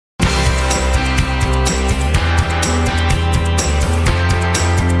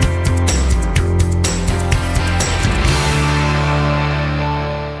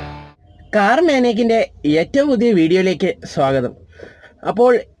Car മാനിയക്കിൻ്റെ ഏറ്റവും പുതിയ വീഡിയോയിലേക്ക് സ്വാഗതം.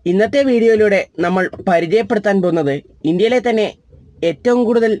 അപ്പോൾ ഇന്നത്തെ വീഡിയോയിലൂടെ നമ്മൾ പരിചയപ്പെടുത്താൻ പോകുന്നത് ഇന്ത്യയിലെ തന്നെ ഏറ്റവും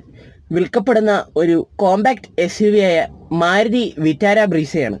കൂടുതൽ വിൽക്കപ്പെടുന്ന ഒരു കോമ്പാക്ട് SUV ആയ മാരുതി വിറ്റാര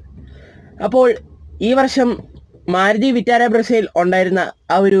ബ്രീസയാണ്. അപ്പോൾ ഈ വർഷം മാരുതി വിറ്റാര ബ്രെസയിൽ ഉണ്ടായിരുന്ന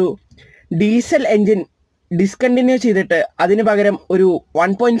ആ ഒരു ഡീസൽ എൻജിൻ ഡിസ്കണ്ടിന്യൂ ചെയ്തിട്ട് അതിന് പകരം ഒരു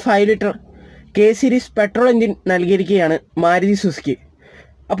 1.5 litre K series petrol engine നൽകിയിരിക്കുകയാണ് മാരുതി സുസുക്കി.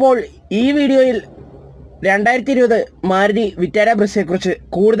 അപ്പോൾ ഈ വീഡിയോയിൽ 2020 മാരുതി വിറ്റാര ബ്രെസയെക്കുറിച്ച്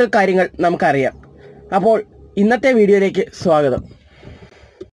കൂടുതൽ കാര്യങ്ങൾ നമുക്കറിയാം. അപ്പോൾ ഇന്നത്തെ വീഡിയോയിലേക്ക് സ്വാഗതം.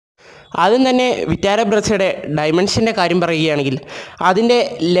 ആദ്യം തന്നെ വിറ്റാര ബ്രെസയുടെ ഡൈമെൻഷൻ്റെ കാര്യം പറയുകയാണെങ്കിൽ അതിൻ്റെ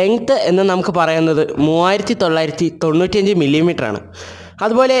ലെങ്ത്ത് എന്ന് നമുക്ക് പറയുന്നത് 3995 മില്ലിമീറ്ററാണ്.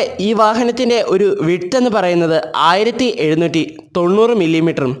 അതുപോലെ ഈ വാഹനത്തിൻ്റെ ഒരു വിഡ്ത്ത് എന്ന് പറയുന്നത് 1790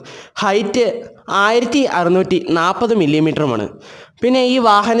 മില്ലിമീറ്ററും ഹൈറ്റ് 1640 മില്ലിമീറ്ററുമാണ്. പിന്നെ ഈ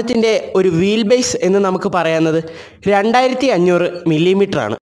വാഹനത്തിൻ്റെ ഒരു വീൽ ബേസ് എന്ന് നമുക്ക് പറയുന്നത് 2500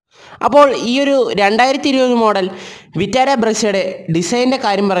 മില്ലിമീറ്ററാണ്. അപ്പോൾ ഈ ഒരു 2020 മോഡൽ വിറ്റാര ബ്രെസയുടെ ഡിസൈനിൻ്റെ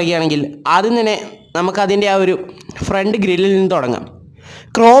കാര്യം പറയുകയാണെങ്കിൽ ആദ്യം തന്നെ നമുക്കതിൻ്റെ ആ ഒരു ഫ്രണ്ട് ഗ്രില്ലിൽ നിന്ന് തുടങ്ങാം.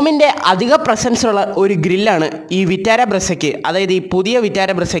 ക്രോമിൻ്റെ അധിക പ്രസൻസ് ഉള്ള ഒരു ഗ്രില്ലാണ് ഈ വിറ്റാര ബ്രെസയ്ക്ക്, അതായത് ഈ പുതിയ വിറ്റാര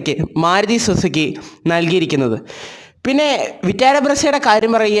ബ്രെസയ്ക്ക് മാരുതി സുസുക്കി നൽകിയിരിക്കുന്നത്. പിന്നെ വിറ്റാര ബ്രെസയുടെ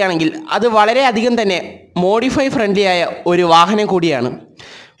കാര്യം പറയുകയാണെങ്കിൽ അത് വളരെയധികം തന്നെ മോഡിഫൈ ഫ്രണ്ട്ലി ആയ ഒരു വാഹനം കൂടിയാണ്.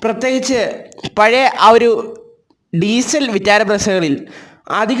 പ്രത്യേകിച്ച് പഴയ ആ ഒരു ഡീസൽ വിറ്റാര ബ്രെസകളിൽ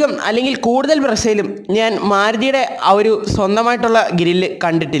അധികം അല്ലെങ്കിൽ കൂടുതൽ ബ്രെസയിലും ഞാൻ മാരുതിയുടെ ആ ഒരു സ്വന്തമായിട്ടുള്ള ഗ്രില്ല്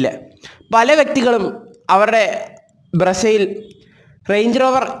കണ്ടിട്ടില്ല. പല വ്യക്തികളും അവരുടെ ബ്രെസയിൽ റേഞ്ച്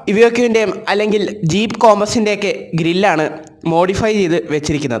റോവർ ഇവോക്യുവിൻ്റെയും അല്ലെങ്കിൽ ജീപ്പ് കോമ്പസിൻ്റെയൊക്കെ ഗ്രില്ലാണ് മോഡിഫൈ ചെയ്ത്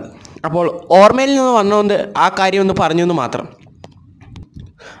വെച്ചിരിക്കുന്നത്. അപ്പോൾ ഓർമ്മയിൽ നിന്ന് വന്നുകൊണ്ട് ആ കാര്യം ഒന്ന് പറഞ്ഞു എന്ന് മാത്രം.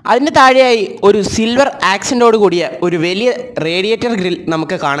 അതിന് താഴെയായി ഒരു സിൽവർ ആക്സൻറ്റോട് കൂടിയ ഒരു വലിയ റേഡിയേറ്റർ ഗ്രിൽ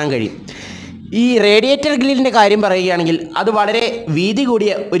നമുക്ക് കാണാൻ കഴിയും. ഈ റേഡിയേറ്റർ ഗ്രില്ലിൻ്റെ കാര്യം പറയുകയാണെങ്കിൽ അത് വളരെ വീതി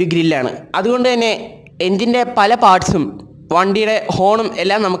കൂടിയ ഒരു ഗ്രില്ലാണ്. അതുകൊണ്ട് തന്നെ എൻജിൻ്റെ പല പാർട്സും വണ്ടിയുടെ ഹോണും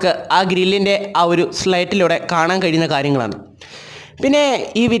എല്ലാം നമുക്ക് ആ ഗ്രില്ലിൻ്റെ ആ ഒരു സ്ലൈറ്റിലൂടെ കാണാൻ കഴിയുന്ന കാര്യങ്ങളാണ്. പിന്നെ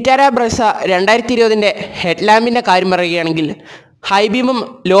ഈ വിറ്റാര ബ്രെസ 2020 ഹെഡ് ലാമ്പിൻ്റെ കാര്യം പറയുകയാണെങ്കിൽ high ബീമും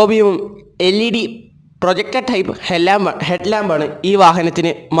law ബീമും LED projector type head ലാമ്പാണ് ഈ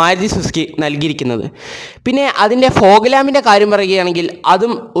വാഹനത്തിന് മാരുതി സുസുക്കി നൽകിയിരിക്കുന്നത്. പിന്നെ അതിൻ്റെ ഫോഗ് ലാമ്പിൻ്റെ കാര്യം പറയുകയാണെങ്കിൽ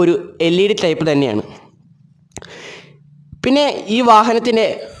അതും ഒരു LED ടൈപ്പ് തന്നെയാണ്. പിന്നെ ഈ വാഹനത്തിൻ്റെ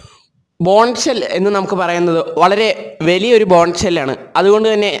ബോണറ്റ് ഷെൽ എന്ന് നമുക്ക് പറയുന്നത് വളരെ വലിയൊരു ബോണറ്റ് ഷെല്ലാണ്. അതുകൊണ്ട്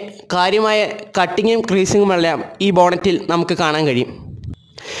തന്നെ കാര്യമായ കട്ടിങ്ങും ക്രീസിങ്ങുമെല്ലാം ഈ ബോണറ്റിൽ നമുക്ക് കാണാൻ കഴിയും.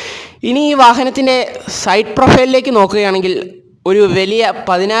 ഇനി ഈ വാഹനത്തിൻ്റെ സൈഡ് പ്രൊഫൈലിലേക്ക് നോക്കുകയാണെങ്കിൽ ഒരു വലിയ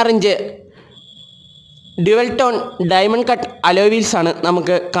 16 inch dual tone diamond cut alloy വീൽസാണ്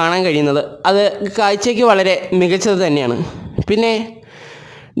നമുക്ക് കാണാൻ കഴിയുന്നത്. അത് കാഴ്ചയ്ക്ക് വളരെ മികച്ചത് തന്നെയാണ്. പിന്നെ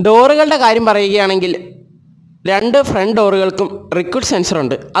ഡോറുകളുടെ കാര്യം പറയുകയാണെങ്കിൽ 2 ഫ്രണ്ട് ഡോറുകൾക്കും റിക്വിഡ്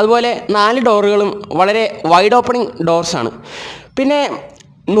സെൻസറുണ്ട്. അതുപോലെ 4 ഡോറുകളും വളരെ വൈഡ് ഓപ്പണിംഗ് ഡോർസാണ്. പിന്നെ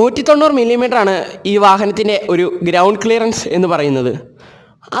 190 മില്ലിമീറ്ററാണ് ഈ വാഹനത്തിൻ്റെ ഒരു ഗ്രൗണ്ട് ക്ലിയറൻസ് എന്ന് പറയുന്നത്.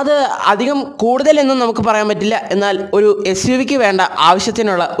 അത് അധികം കൂടുതലെന്നും നമുക്ക് പറയാൻ പറ്റില്ല, എന്നാൽ ഒരു SUVക്ക് വേണ്ട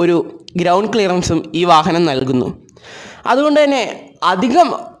ആവശ്യത്തിനുള്ള ഒരു ഗ്രൗണ്ട് ക്ലിയറൻസും ഈ വാഹനം നൽകുന്നു. അതുകൊണ്ട് തന്നെ അധികം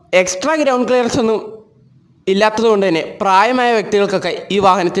എക്സ്ട്രാ ഗ്രൗണ്ട് ക്ലിയറൻസ് ഒന്നും ഇല്ലാത്തതുകൊണ്ട് തന്നെ പ്രായമായ വ്യക്തികൾക്കൊക്കെ ഈ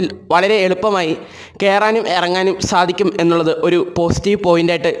വാഹനത്തിൽ വളരെ എളുപ്പമായി കയറാനും ഇറങ്ങാനും സാധിക്കും എന്നുള്ളത് ഒരു പോസിറ്റീവ്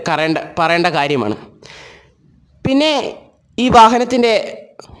പോയിൻ്റായിട്ട് പറയേണ്ട കാര്യമാണ്. പിന്നെ ഈ വാഹനത്തിൻ്റെ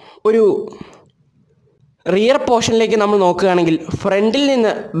ഒരു റിയർ പോർഷനിലേക്ക് നമ്മൾ നോക്കുകയാണെങ്കിൽ ഫ്രണ്ടിൽ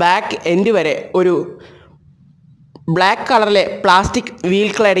നിന്ന് ബാക്ക് എൻഡ് വരെ ഒരു ബ്ലാക്ക് കളറിലെ പ്ലാസ്റ്റിക് വീൽ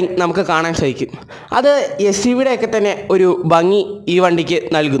ക്ലാഡിംഗ് നമുക്ക് കാണാൻ സാധിക്കും. അത് SUVയുടെ ഒക്കെ തന്നെ ഒരു ഭംഗി ഈ വണ്ടിക്ക്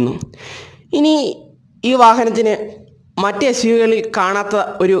നൽകുന്നു. ഇനി ഈ വാഹനത്തിന് മറ്റ് SUVകളിൽ കാണാത്ത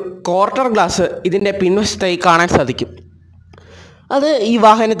ഒരു ക്വാർട്ടർ ഗ്ലാസ് ഇതിൻ്റെ പിൻവശത്തായി കാണാൻ സാധിക്കും. അത് ഈ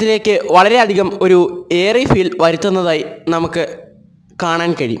വാഹനത്തിലേക്ക് വളരെയധികം ഒരു എയറി ഫീൽ വരുത്തുന്നതായി നമുക്ക്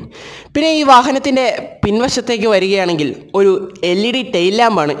കാണാൻ കഴിയും. പിന്നെ ഈ വാഹനത്തിൻ്റെ പിൻവശത്തേക്ക് വരികയാണെങ്കിൽ ഒരു LED ടെയിൽ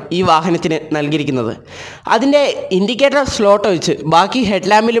ലാമ്പാണ് ഈ വാഹനത്തിന് നൽകിയിരിക്കുന്നത്. അതിൻ്റെ ഇൻഡിക്കേറ്റർ സ്ലോട്ട് വെച്ച് ബാക്കി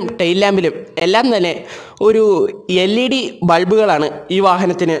ഹെഡ് ലാമ്പിലും ടെയിൽ ലാമ്പിലും എല്ലാം തന്നെ ഒരു LED ബൾബുകളാണ് ഈ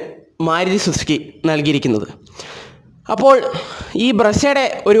വാഹനത്തിന് മാരുതി സുസുക്കി നൽകിയിരിക്കുന്നത്. അപ്പോൾ ഈ ബ്രെസയുടെ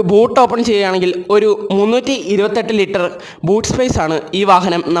ഒരു ബൂട്ട് ഓപ്പൺ ചെയ്യുകയാണെങ്കിൽ ഒരു 328 ലിറ്റർ ബൂട്ട് സ്പേസ് ആണ് ഈ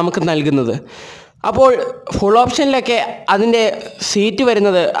വാഹനം നമുക്ക് നൽകുന്നത്. അപ്പോൾ ഫുൾ ഓപ്ഷനിലൊക്കെ അതിൻ്റെ സീറ്റ്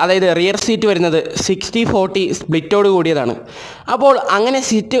വരുന്നത്, അതായത് റിയർ സീറ്റ് വരുന്നത് 60-40 സ്പ്ലിറ്റോട് കൂടിയതാണ്. അപ്പോൾ അങ്ങനെ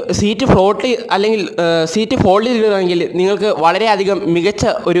സീറ്റ് ഫ്ലോട്ട് അല്ലെങ്കിൽ സീറ്റ് ഫോൾഡ് ചെയ്തിടുകയാണെങ്കിൽ നിങ്ങൾക്ക് വളരെയധികം മികച്ച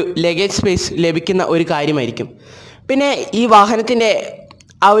ഒരു ലഗേജ് സ്പേസ് ലഭിക്കുന്ന ഒരു കാര്യമായിരിക്കും. പിന്നെ ഈ വാഹനത്തിൻ്റെ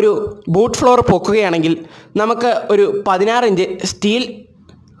ആ ഒരു ബൂട്ട് ഫ്ലോർ പൊക്കുകയാണെങ്കിൽ നമുക്ക് ഒരു 16 ഇഞ്ച് സ്റ്റീൽ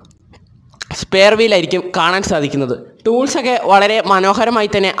സ്പെയർ വീലായിരിക്കും കാണാൻ സാധിക്കുന്നത്. ടൂൾസൊക്കെ വളരെ മനോഹരമായി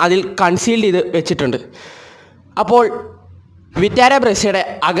തന്നെ അതിൽ കൺസീൽഡ് ചെയ്ത് വെച്ചിട്ടുണ്ട്. അപ്പോൾ വിറ്റാര ബ്രെസ്സയുടെ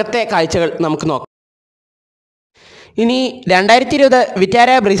അകത്തെ കാഴ്ചകൾ നമുക്ക് നോക്കാം. ഇനി 2020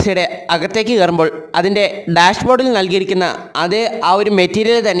 വിറ്റാര ബ്രെസ്സയുടെ അകത്തേക്ക് കയറുമ്പോൾ അതിൻ്റെ ഡാഷ്ബോർഡിൽ നൽകിയിരിക്കുന്ന അതേ ആ ഒരു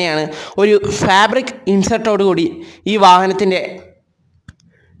മെറ്റീരിയൽ തന്നെയാണ് ഒരു ഫാബ്രിക് ഇൻസെർട്ടോടു കൂടി ഈ വാഹനത്തിൻ്റെ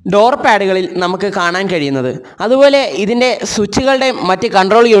ഡോർ പാഡുകളിൽ നമുക്ക് കാണാൻ കഴിയുന്നത്. അതുപോലെ ഇതിൻ്റെ സ്വിച്ചുകളുടെയും മറ്റ്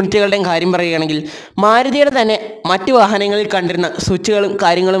കൺട്രോൾ യൂണിറ്റുകളുടെയും കാര്യം പറയുകയാണെങ്കിൽ മാരുതിയുടെ തന്നെ മറ്റ് വാഹനങ്ങളിൽ കണ്ടിരുന്ന സ്വിച്ചുകളും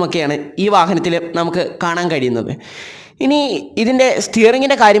കാര്യങ്ങളുമൊക്കെയാണ് ഈ വാഹനത്തിൽ നമുക്ക് കാണാൻ കഴിയുന്നത്. ഇനി ഇതിൻ്റെ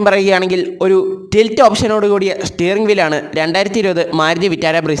സ്റ്റിയറിങ്ങിൻ്റെ കാര്യം പറയുകയാണെങ്കിൽ ഒരു ടിൽറ്റ് ഓപ്ഷനോട് കൂടിയ സ്റ്റിയറിംഗ് വീലാണ് 2020 മാരുതി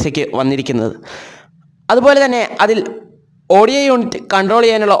വിറ്റാര ബ്രെസ്സയ്ക്ക് വന്നിരിക്കുന്നത്. അതുപോലെ തന്നെ അതിൽ ഓഡിയോ യൂണിറ്റ് കൺട്രോൾ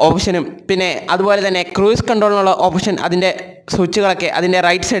ചെയ്യാനുള്ള ഓപ്ഷനും പിന്നെ അതുപോലെ തന്നെ ക്രൂയിസ് കൺട്രോളിനുള്ള ഓപ്ഷൻ അതിൻ്റെ സ്വിച്ചുകളൊക്കെ അതിൻ്റെ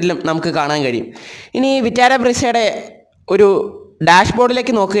റൈറ്റ് സൈഡിലും നമുക്ക് കാണാൻ കഴിയും. ഇനി വിറ്റാര ബ്രെസ്സയുടെ ഒരു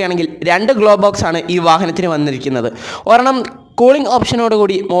ഡാഷ്ബോർഡിലേക്ക് നോക്കുകയാണെങ്കിൽ 2 ഗ്ലോ ബോക്സ് ആണ് ഈ വാഹനത്തിന് വന്നിരിക്കുന്നത്. ഒരെണ്ണം കൂളിംഗ് ഓപ്ഷനോട്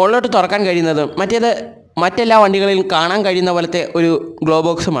കൂടി മുകളിലോട്ട് തുറക്കാൻ കഴിയുന്നതും മറ്റേത് മറ്റെല്ലാ വണ്ടികളിലും കാണാൻ കഴിയുന്ന പോലത്തെ ഒരു ഗ്ലോ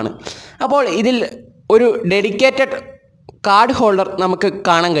ബോക്സുമാണ്. അപ്പോൾ ഇതിൽ ഒരു ഡെഡിക്കേറ്റഡ് കാർഡ് ഹോൾഡർ നമുക്ക്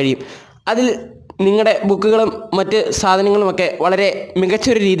കാണാൻ കഴിയും. അതിൽ നിങ്ങളുടെ ബുക്കുകളും മറ്റ് സാധനങ്ങളുമൊക്കെ വളരെ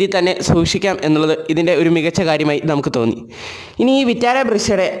മികച്ചൊരു രീതിയിൽ തന്നെ സൂക്ഷിക്കാം എന്നുള്ളത് ഇതിൻ്റെ ഒരു മികച്ച കാര്യമായി നമുക്ക് തോന്നി. ഇനി ഈ വിറ്റാര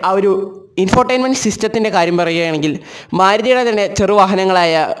ബ്രെസ്സയുടെ ആ ഒരു ഇൻഫോർടൈൻമെൻറ്റ് സിസ്റ്റത്തിൻ്റെ കാര്യം പറയുകയാണെങ്കിൽ മാരുതിയുടെ തന്നെ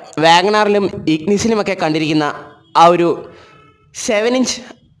ചെറുവാഹനങ്ങളായ വാഗണാറിലും ഇഗ്നിസിലുമൊക്കെ കണ്ടിരിക്കുന്ന ആ ഒരു 7-inch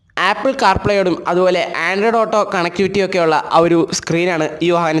ആപ്പിൾ കാർപ്ലേയോടും അതുപോലെ ആൻഡ്രോയിഡ് ഓട്ടോ കണക്ടിവിറ്റിയൊക്കെയുള്ള ആ ഒരു സ്ക്രീനാണ് ഈ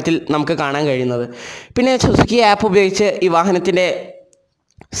വാഹനത്തിൽ നമുക്ക് കാണാൻ കഴിയുന്നത്. പിന്നെ സുസുക്കി ആപ്പ് ഉപയോഗിച്ച് ഈ വാഹനത്തിൻ്റെ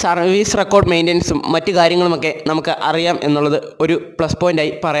സർവീസ് റെക്കോർഡ് മെയിൻ്റെനൻസും മറ്റു കാര്യങ്ങളുമൊക്കെ നമുക്ക് അറിയാം എന്നുള്ളത് ഒരു പ്ലസ്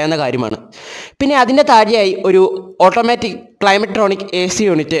പോയിൻ്റായി പറയാവുന്ന കാര്യമാണ്. പിന്നെ അതിൻ്റെ താഴെയായി ഒരു ഓട്ടോമാറ്റിക് ക്ലൈമറ്റ്രോണിക് AC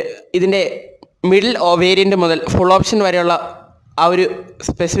യൂണിറ്റ് ഇതിൻ്റെ മിഡിൽ വേരിയൻ്റ് മുതൽ ഫുൾ ഓപ്ഷൻ വരെയുള്ള ആ ഒരു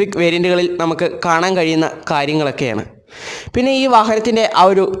സ്പെസിഫിക് വേരിയൻറ്റുകളിൽ നമുക്ക് കാണാൻ കഴിയുന്ന കാര്യങ്ങളൊക്കെയാണ്. പിന്നെ ഈ വാഹനത്തിൻ്റെ ആ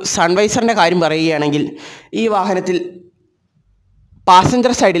ഒരു സൺവൈസറിൻ്റെ കാര്യം പറയുകയാണെങ്കിൽ ഈ വാഹനത്തിൽ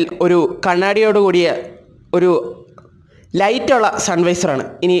പാസഞ്ചർ സൈഡിൽ ഒരു കണ്ണാടിയോടുകൂടിയ ഒരു ലൈറ്റുള്ള സൺവൈസറാണ്.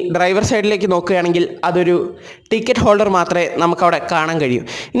 ഇനി ഡ്രൈവർ സൈഡിലേക്ക് നോക്കുകയാണെങ്കിൽ അതൊരു ടിക്കറ്റ് ഹോൾഡർ മാത്രമേ നമുക്കവിടെ കാണാൻ കഴിയൂ.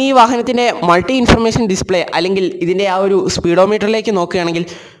 ഇനി ഈ വാഹനത്തിൻ്റെ മൾട്ടി ഇൻഫർമേഷൻ ഡിസ്പ്ലേ അല്ലെങ്കിൽ ഇതിൻ്റെ ആ ഒരു സ്പീഡോമീറ്ററിലേക്ക് നോക്കുകയാണെങ്കിൽ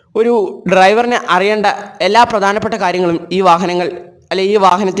ഒരു ഡ്രൈവറിന് അറിയേണ്ട എല്ലാ പ്രധാനപ്പെട്ട കാര്യങ്ങളും ഈ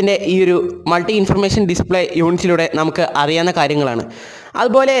വാഹനത്തിൻ്റെ ഈ ഒരു മൾട്ടി ഇൻഫർമേഷൻ ഡിസ്പ്ലേ യൂണിറ്റിലൂടെ നമുക്ക് അറിയാവുന്ന കാര്യങ്ങളാണ്.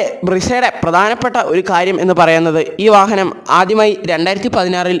 അതുപോലെ ബ്രെസ്സയുടെ പ്രധാനപ്പെട്ട ഒരു കാര്യം എന്ന് പറയുന്നത് ഈ വാഹനം ആദ്യമായി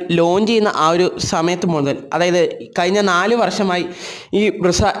 2016 ലോഞ്ച് ചെയ്യുന്ന ആ ഒരു സമയത്ത് മുതൽ, അതായത് കഴിഞ്ഞ 4 വർഷമായി ഈ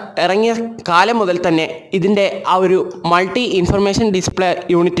ബ്രെസ്സ ഇറങ്ങിയ കാലം മുതൽ തന്നെ ഇതിൻ്റെ ആ ഒരു മൾട്ടി ഇൻഫർമേഷൻ ഡിസ്പ്ലേ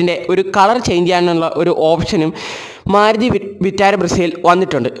യൂണിറ്റിൻ്റെ ഒരു കളർ ചേഞ്ച് ചെയ്യാനുള്ള ഒരു ഓപ്ഷനും മാരുതി വിറ്റാര ബ്രെസ്സയിൽ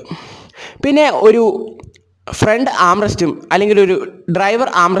വന്നിട്ടുണ്ട്. പിന്നെ ഒരു ഫ്രണ്ട് ആംറെസ്റ്റും അല്ലെങ്കിൽ ഒരു ഡ്രൈവർ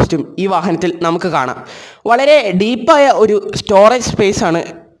ആംറെസ്റ്റും ഈ വാഹനത്തിൽ നമുക്ക് കാണാം. വളരെ ഡീപ്പായ ഒരു സ്റ്റോറേജ് സ്പേസാണ്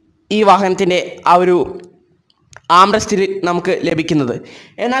ഈ വാഹനത്തിൻ്റെ ആ ഒരു ആംറെസ്റ്റിൽ നമുക്ക് ലഭിക്കുന്നത്.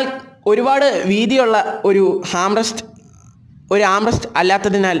 എന്നാൽ ഒരുപാട് വീതിയുള്ള ഒരു ആംറെസ്റ്റ്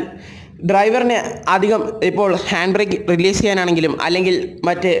അല്ലാത്തതിനാൽ ഡ്രൈവറിന് അധികം ഇപ്പോൾ ഹാൻഡ് ബ്രേക്ക് റിലീസ് ചെയ്യാനാണെങ്കിലും അല്ലെങ്കിൽ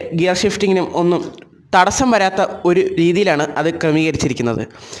മറ്റ് ഗിയർ ഷിഫ്റ്റിങ്ങിനും ഒന്നും തടസ്സം വരാത്ത ഒരു രീതിയിലാണ് അത് ക്രമീകരിച്ചിരിക്കുന്നത്.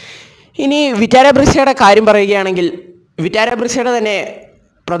 ഇനി വിറ്റാര ബ്രെസ്സയുടെ കാര്യം പറയുകയാണെങ്കിൽ വിറ്റാര ബ്രെസ്സയുടെ തന്നെ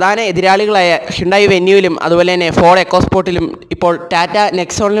പ്രധാന എതിരാളികളായ ഹ്യുണ്ടായി വെന്യൂവിലും അതുപോലെ തന്നെ ഫോർഡ് എക്കോസ്പോർട്ടിലും ഇപ്പോൾ ടാറ്റ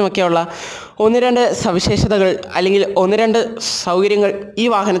നെക്സോണിലുമൊക്കെയുള്ള 1-2 സവിശേഷതകൾ അല്ലെങ്കിൽ 1-2 സൗകര്യങ്ങൾ ഈ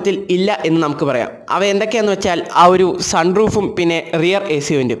വാഹനത്തിൽ ഇല്ല എന്ന് നമുക്ക് പറയാം. അവ എന്തൊക്കെയാണെന്ന് വെച്ചാൽ ആ ഒരു സൺറൂഫും പിന്നെ റിയർ AC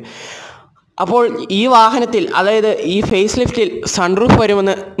യൂണിറ്റും. അപ്പോൾ ഈ വാഹനത്തിൽ, അതായത് ഈ ഫേസ് ലിഫ്റ്റിൽ സൺറൂഫ്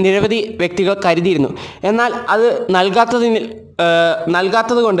വരുമെന്ന് നിരവധി വ്യക്തികൾ കരുതിയിരുന്നു. എന്നാൽ അത്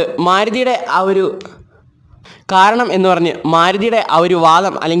നൽകാത്തത് കൊണ്ട് മാരുതിയുടെ ആ ഒരു കാരണം എന്ന് പറഞ്ഞ് മാരുതിയുടെ ആ ഒരു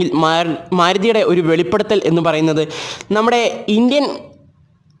വാദം അല്ലെങ്കിൽ മാരുതിയുടെ ഒരു വെളിപ്പെടുത്തൽ എന്ന് പറയുന്നത് നമ്മുടെ ഇന്ത്യൻ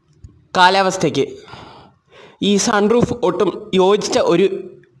കാലാവസ്ഥയ്ക്ക് ഈ സൺറൂഫ് ഒട്ടും യോജിച്ച ഒരു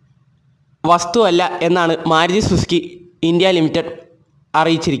വസ്തുവല്ല എന്നാണ് മാരുതി സുസുക്കി ഇന്ത്യ ലിമിറ്റഡ്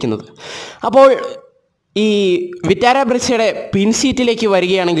അറിയിച്ചിരിക്കുന്നത്. അപ്പോൾ ഈ വിറ്റാര ബ്രെസ്സയുടെ പിൻ സീറ്റിലേക്ക്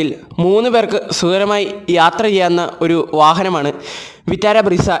വരികയാണെങ്കിൽ 3 പേർക്ക് സുഖകരമായി യാത്ര ചെയ്യാവുന്ന ഒരു വാഹനമാണ് വിറ്റാര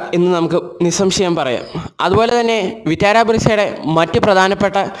ബ്രെസ്സ എന്ന് നമുക്ക് നിസ്സംശയം പറയാം. അതുപോലെ തന്നെ വിറ്റാര ബ്രെസ്സയുടെ മറ്റ്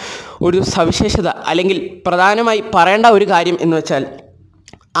പ്രധാനപ്പെട്ട ഒരു സവിശേഷത അല്ലെങ്കിൽ പ്രധാനമായി പറയേണ്ട ഒരു കാര്യം എന്ന് വെച്ചാൽ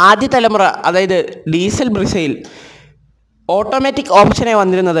ആദ്യ തലമുറ, അതായത് ഡീസൽ ബ്രെസ്സയിൽ ഓട്ടോമാറ്റിക് ഓപ്ഷനായി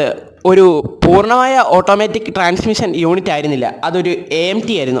വന്നിരുന്നത് ഒരു പൂർണ്ണമായ ഓട്ടോമാറ്റിക് ട്രാൻസ്മിഷൻ യൂണിറ്റ് ആയിരുന്നില്ല, അതൊരു AMT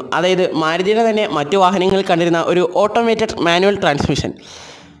ആയിരുന്നു. അതായത് മാരുതിയുടെ തന്നെ മറ്റു വാഹനങ്ങളിൽ കണ്ടിരുന്ന ഒരു ഓട്ടോമേറ്റഡ് മാനുവൽ ട്രാൻസ്മിഷൻ.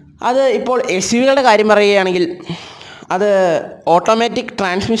 അത് ഇപ്പോൾ SUVകളുടെ കാര്യം പറയുകയാണെങ്കിൽ അത് ഓട്ടോമാറ്റിക്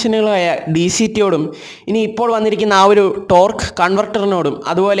ട്രാൻസ്മിഷനുകളായ DCTയോടും ഇനി ഇപ്പോൾ വന്നിരിക്കുന്ന ആ ഒരു ടോർക്ക് കൺവെർട്ടറിനോടും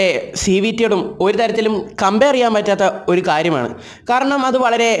അതുപോലെ CVTയോടും ഒരു തരത്തിലും കമ്പയർ ചെയ്യാൻ പറ്റാത്ത ഒരു കാര്യമാണ്. കാരണം അത്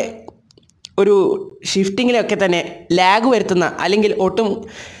വളരെ ഒരു ഷിഫ്റ്റിങ്ങിലൊക്കെ തന്നെ ലാഗ് വരുത്തുന്ന അല്ലെങ്കിൽ ഒട്ടും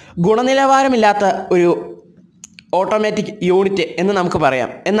ഗുണനിലവാരമില്ലാത്ത ഒരു ഓട്ടോമാറ്റിക് യൂണിറ്റ് എന്ന് നമുക്ക് പറയാം.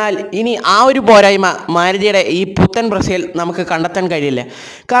 എന്നാൽ ഇനി ആ ഒരു പോരായ്മ മാരുതിയുടെ ഈ പുത്തൻ ബ്രെസയിൽ നമുക്ക് കണ്ടെത്താൻ കഴിയില്ല.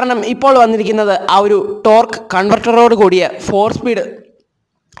 കാരണം ഇപ്പോൾ വന്നിരിക്കുന്നത് ആ ഒരു ടോർക്ക് കൺവെർട്ടറോട് കൂടിയ 4 സ്പീഡ്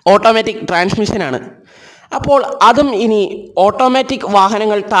ഓട്ടോമാറ്റിക് ട്രാൻസ്മിഷനാണ്. അപ്പോൾ അതും ഇനി ഓട്ടോമാറ്റിക്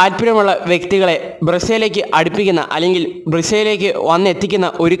വാഹനങ്ങൾ താല്പര്യമുള്ള വ്യക്തികളെ ബ്രെസയിലേക്ക് അടുപ്പിക്കുന്ന അല്ലെങ്കിൽ ബ്രെസയിലേക്ക് വന്നെത്തിക്കുന്ന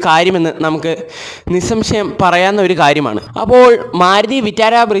ഒരു കാര്യമെന്ന് നമുക്ക് നിസ്സംശയം പറയാവുന്ന ഒരു കാര്യമാണ്. അപ്പോൾ മാരുതി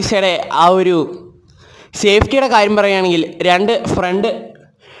വിറ്റാര ബ്രെസയുടെ ആ ഒരു സേഫ്റ്റിയുടെ കാര്യം പറയുകയാണെങ്കിൽ 2 ഫ്രണ്ട്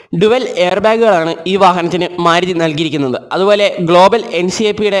ഡുവൽ എയർ ബാഗുകളാണ് ഈ വാഹനത്തിന് മാരുതി നൽകിയിരിക്കുന്നത്. അതുപോലെ ഗ്ലോബൽ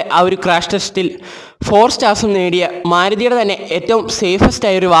NCAPയുടെ ആ ഒരു ക്രാഷ് ടെസ്റ്റിൽ 4 സ്റ്റാർസും നേടിയ മാരുതിയുടെ തന്നെ ഏറ്റവും സേഫസ്റ്റ്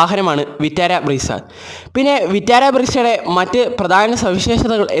ആയ ഒരു വാഹനമാണ് വിറ്റാര ബ്രെസ. പിന്നെ വിറ്റാര ബ്രെസയുടെ മറ്റ് പ്രധാന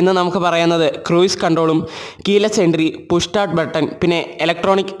സവിശേഷതകൾ എന്ന് നമുക്ക് പറയുന്നത് cruise കൺട്രോളും keyless entry, push start button, പിന്നെ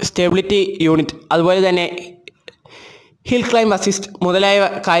ഇലക്ട്രോണിക് സ്റ്റെബിലിറ്റി യൂണിറ്റ്, അതുപോലെ തന്നെ ഹിൽ ക്ലൈംബ് അസിസ്റ്റ് മുതലായ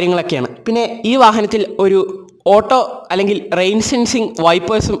കാര്യങ്ങളൊക്കെയാണ്. പിന്നെ ഈ വാഹനത്തിൽ ഒരു ഓട്ടോ അല്ലെങ്കിൽ റെയിൻ സെൻസിങ്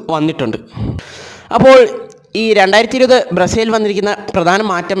വൈപ്പേഴ്സും വന്നിട്ടുണ്ട്. അപ്പോൾ ഈ 2020 ബ്രെസയിൽ വന്നിരിക്കുന്ന പ്രധാന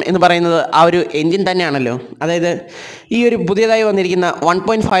മാറ്റം എന്ന് പറയുന്നത് ആ ഒരു എൻജിൻ തന്നെയാണല്ലോ. അതായത് ഈ ഒരു പുതിയതായി വന്നിരിക്കുന്ന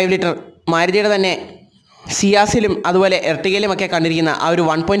 1.5 ലിറ്റർ മാരുതിയുടെ തന്നെ സിയാസിലും അതുപോലെ എർട്ടിഗയിലുമൊക്കെ കണ്ടിരിക്കുന്ന ആ ഒരു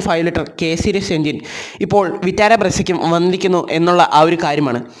 1.5 ലിറ്റർ K സീരീസ് എൻജിൻ ഇപ്പോൾ വിറ്റാര ബ്രെസയ്ക്കും വന്നിരിക്കുന്നു എന്നുള്ള ആ ഒരു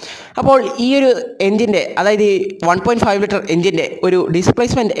കാര്യമാണ്. അപ്പോൾ ഈ ഒരു എൻജിൻ്റെ അതായത് ഈ 1.5 ലിറ്റർ എൻജിൻ്റെ ഒരു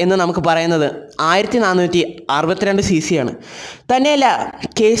ഡിസ്പ്ലേസ്മെൻറ്റ് എന്ന് നമുക്ക് പറയുന്നത് 1462 cc ആണ്. തന്നെയല്ല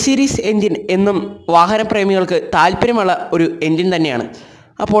K സീരീസ് എൻജിൻ എന്നും വാഹനപ്രേമികൾക്ക് താല്പര്യമുള്ള ഒരു എൻജിൻ തന്നെയാണ്.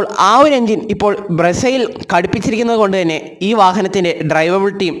 അപ്പോൾ ആ ഒരു എൻജിൻ ഇപ്പോൾ ബ്രെസയിൽ ഘടിപ്പിച്ചിരിക്കുന്നത് കൊണ്ട് തന്നെ ഈ വാഹനത്തിൻ്റെ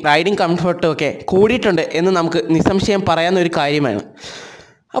ഡ്രൈവബിലിറ്റിയും റൈഡിംഗ് കംഫർട്ടും ഒക്കെ കൂടിയിട്ടുണ്ട് എന്ന് നമുക്ക് നിസ്സംശയം പറയാവുന്ന ഒരു കാര്യമാണ്.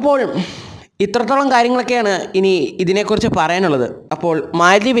 അപ്പോൾ ഇത്രത്തോളം കാര്യങ്ങളൊക്കെയാണ് ഇനി ഇതിനെക്കുറിച്ച് പറയാനുള്ളത്. അപ്പോൾ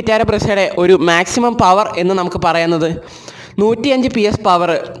മാരുതി വിറ്റാര ബ്രെസയുടെ ഒരു മാക്സിമം പവർ എന്ന് നമുക്ക് പറയുന്നത് 105 PS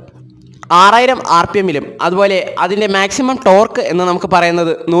പവർ 6000 RPMലും, അതുപോലെ അതിൻ്റെ മാക്സിമം ടോർക്ക് എന്ന് നമുക്ക്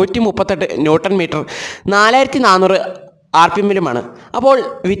പറയുന്നത് 138 ന്യൂട്ടൺ മീറ്റർ 4400 RPMലുമാണ്. അപ്പോൾ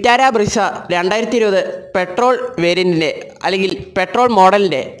വിറ്റാര ബ്രെസ 2020 പെട്രോൾ വേരിയൻറ്റിൻ്റെ അല്ലെങ്കിൽ പെട്രോൾ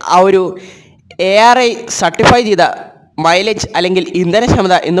മോഡലിൻ്റെ ആ ഒരു ARI സർട്ടിഫൈ ചെയ്ത മൈലേജ് അല്ലെങ്കിൽ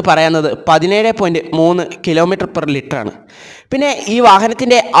ഇന്ധനക്ഷമത എന്ന് പറയുന്നത് 17.3 km/L ആണ്. പിന്നെ ഈ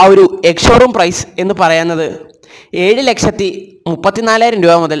വാഹനത്തിൻ്റെ ആ ഒരു എക്സ്ഷോറൂം പ്രൈസ് എന്ന് പറയുന്നത് 7,34,000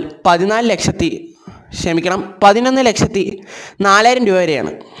 രൂപ മുതൽ 11,04,000 രൂപ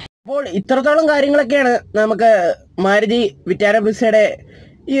വരെയാണ്. അപ്പോൾ ഇത്രത്തോളം കാര്യങ്ങളൊക്കെയാണ് നമുക്ക് മാരുതി വിറ്റാര ബ്രെസയുടെ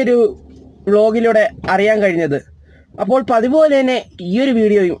ഈ ഒരു വ്ലോഗിലൂടെ അറിയാൻ കഴിഞ്ഞത്. അപ്പോൾ പതിവ് പോലെ തന്നെ ഈ ഒരു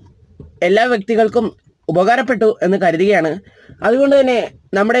വീഡിയോയും എല്ലാ വ്യക്തികൾക്കും ഉപകാരപ്പെട്ടു എന്ന് കരുതുകയാണ്. അതുകൊണ്ട് തന്നെ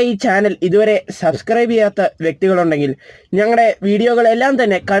നമ്മുടെ ഈ ചാനൽ ഇതുവരെ സബ്സ്ക്രൈബ് ചെയ്യാത്ത വ്യക്തികളുണ്ടെങ്കിൽ ഞങ്ങളുടെ വീഡിയോകളെല്ലാം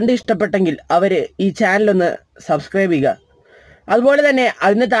തന്നെ കണ്ട് ഇഷ്ടപ്പെട്ടെങ്കിൽ അവർ ഈ ചാനലൊന്ന് സബ്സ്ക്രൈബ് ചെയ്യുക. അതുപോലെ തന്നെ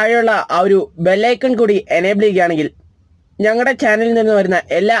അതിന് താഴെയുള്ള ആ ഒരു ബെല്ലൈക്കൺ കൂടി എനേബിൾ ചെയ്യുകയാണെങ്കിൽ ഞങ്ങളുടെ ചാനലിൽ നിന്ന് വരുന്ന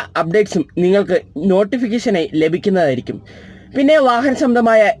എല്ലാ അപ്ഡേറ്റ്സും നിങ്ങൾക്ക് നോട്ടിഫിക്കേഷനായി ലഭിക്കുന്നതായിരിക്കും. പിന്നെ വാഹന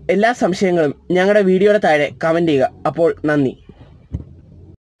സംബന്ധമായ എല്ലാ സംശയങ്ങളും ഞങ്ങളുടെ വീഡിയോയുടെ താഴെ കമൻറ്റ് ചെയ്യുക. അപ്പോൾ നന്ദി.